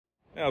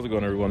How's it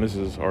going, everyone? This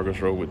is Argus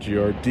Road with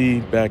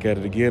GRD, back at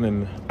it again,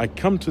 and I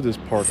come to this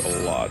park a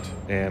lot,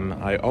 and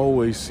I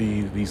always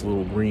see these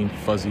little green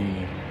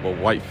fuzzy, well,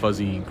 white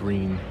fuzzy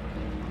green,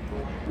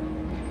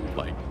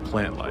 like,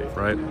 plant life,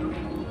 right?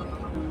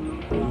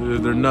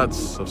 They're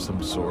nuts of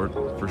some sort,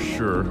 for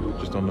sure,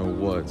 just don't know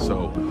what.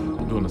 So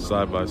I'm doing a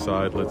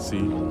side-by-side. Let's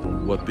see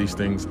what these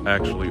things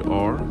actually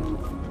are.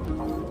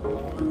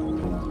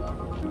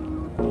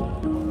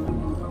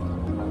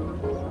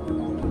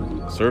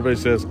 Survey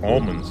says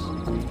almonds.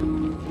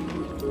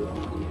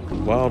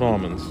 Wild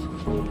almonds.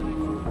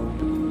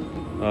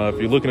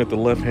 If you're looking at the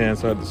left-hand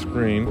side of the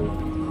screen,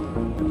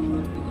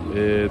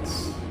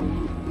 it's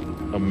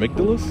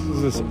amygdalus.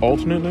 Is this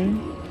alternate name?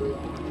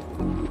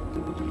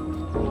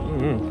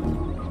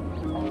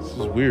 This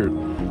is weird.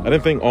 I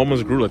didn't think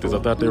almonds grew like this. I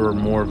thought they were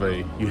more of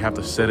a, you have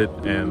to set it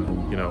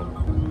and, you know,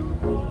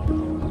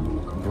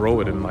 grow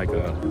it in like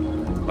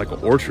an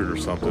orchard or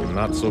something.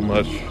 Not so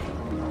much,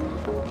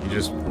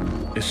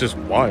 it's just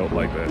wild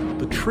like that.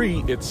 The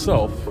tree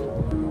itself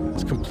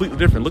is completely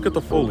different. Look at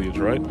the foliage,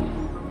 right?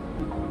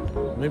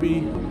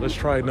 Maybe let's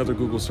try another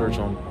Google search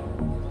on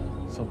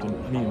something.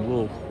 I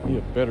need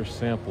a better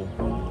sample.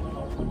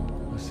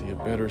 Let's see, a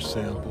better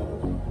sample.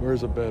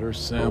 Where's a better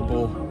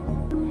sample?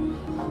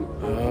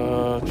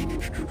 I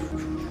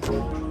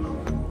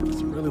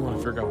really want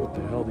to figure out what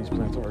the hell these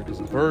plants are,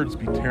 because birds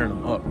be tearing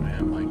them up,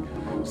 man. Like,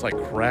 it's like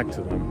crack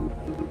to them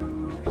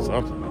or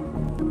something.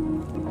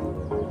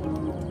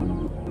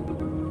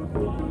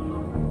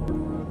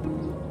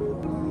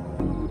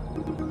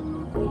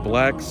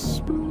 Black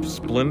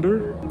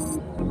splendor?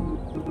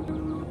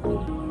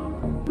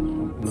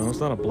 No, it's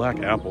not a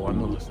black apple. I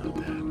know it's not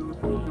that.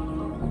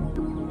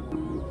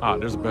 Ah,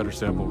 there's a better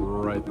sample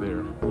right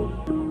there.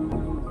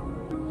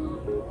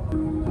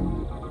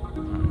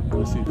 Alright,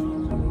 let's see if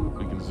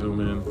we can zoom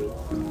in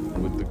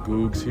with the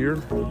googs here.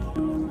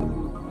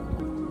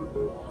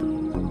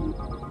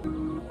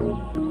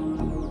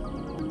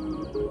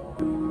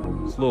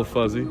 It's a little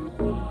fuzzy.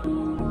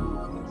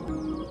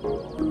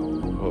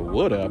 A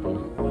wood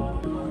apple.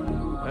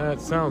 That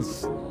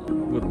sounds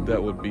what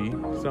that would be.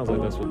 Sounds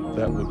like that's what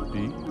that would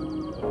be.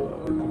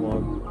 Come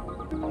on.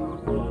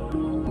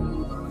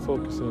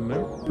 Focus in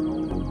there.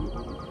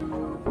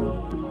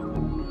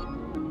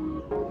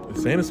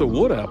 It's saying it's a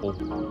wood apple.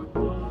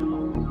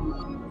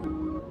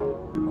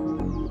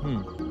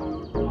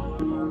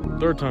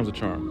 Third time's a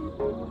charm.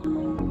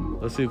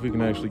 Let's see if we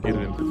can actually get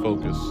it into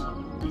focus.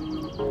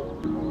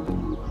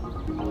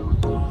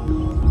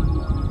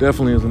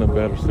 Definitely isn't a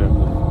better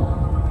sample.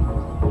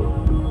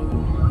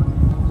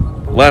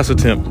 Last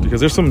attempt, because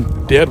there's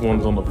some dead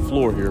ones on the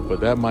floor here, but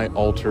that might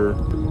alter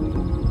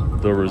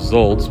the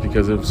results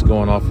because it's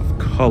going off of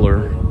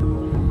color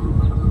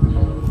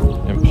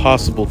and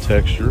possible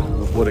texture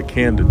of what it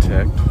can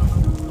detect.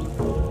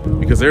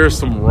 Because there are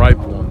some ripe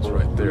ones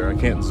right there. I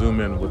can't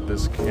zoom in with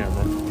this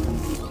camera.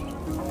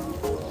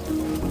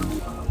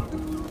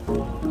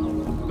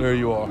 There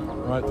you are,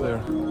 right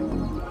there.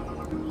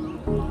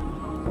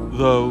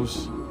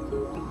 Those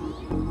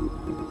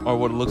are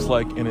what it looks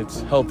like in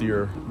its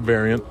healthier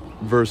variant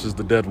versus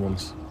the dead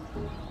ones.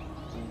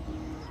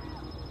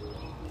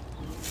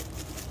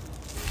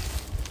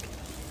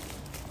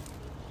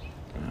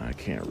 I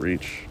can't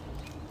reach.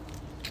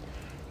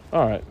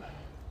 All right.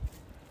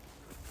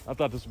 I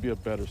thought this would be a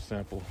better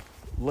sample.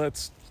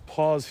 Let's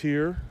pause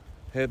here,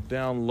 head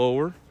down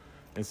lower,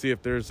 and see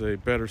if there's a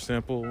better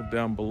sample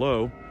down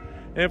below.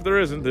 And if there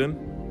isn't, then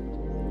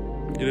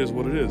it is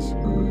what it is.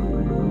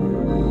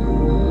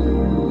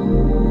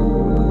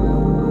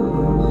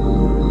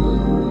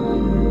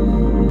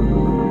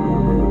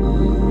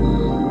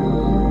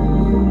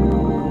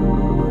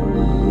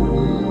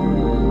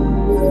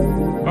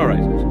 All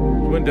right,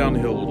 went down the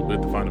hill a little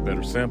bit to find a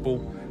better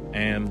sample,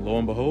 and lo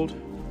and behold,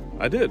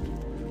 I did.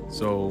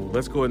 So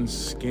let's go ahead and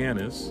scan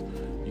this.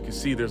 You can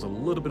see there's a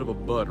little bit of a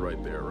bud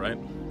right there, right?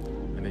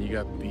 And then you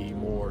got the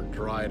more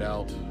dried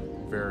out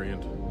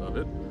variant of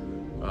it.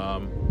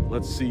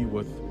 Let's see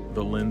what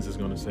the lens is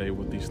going to say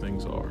what these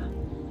things are.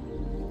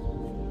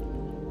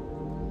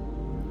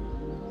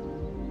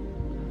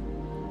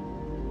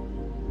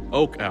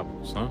 Oak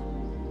apples, huh?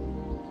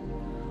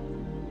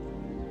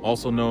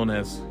 Also known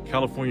as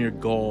California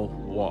gall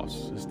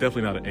wasps. It's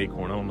definitely not an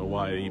acorn. I don't know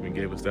why it even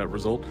gave us that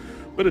result,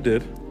 but it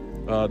did.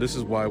 This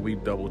is why we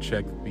double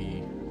checked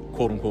the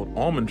quote-unquote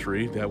almond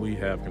tree that we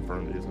have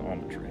confirmed is an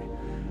almond tree.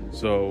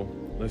 So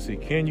let's see,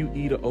 can you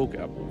eat an oak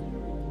apple?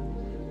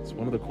 It's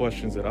one of the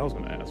questions that I was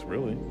going to ask,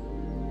 really.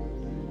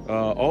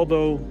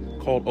 Although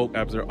called oak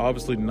apples, they're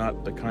obviously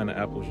not the kind of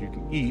apples you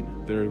can eat.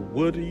 Their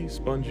woody,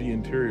 spongy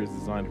interior is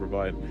designed to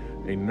provide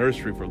a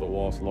nursery for the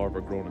wasp larvae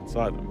grown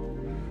inside them.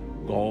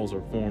 Galls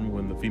are formed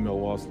when the female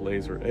wasp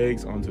lays her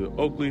eggs onto the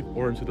oak leaf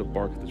or into the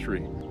bark of the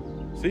tree.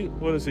 See,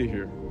 what is he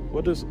here?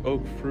 What does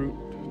oak fruit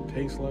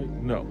taste like?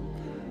 No.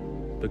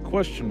 The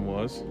question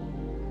was,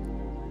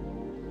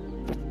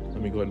 let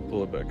me go ahead and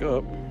pull it back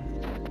up.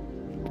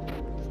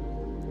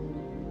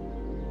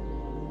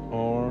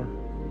 Are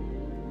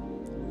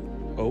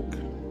oak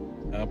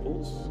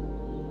apples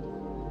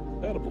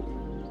edible?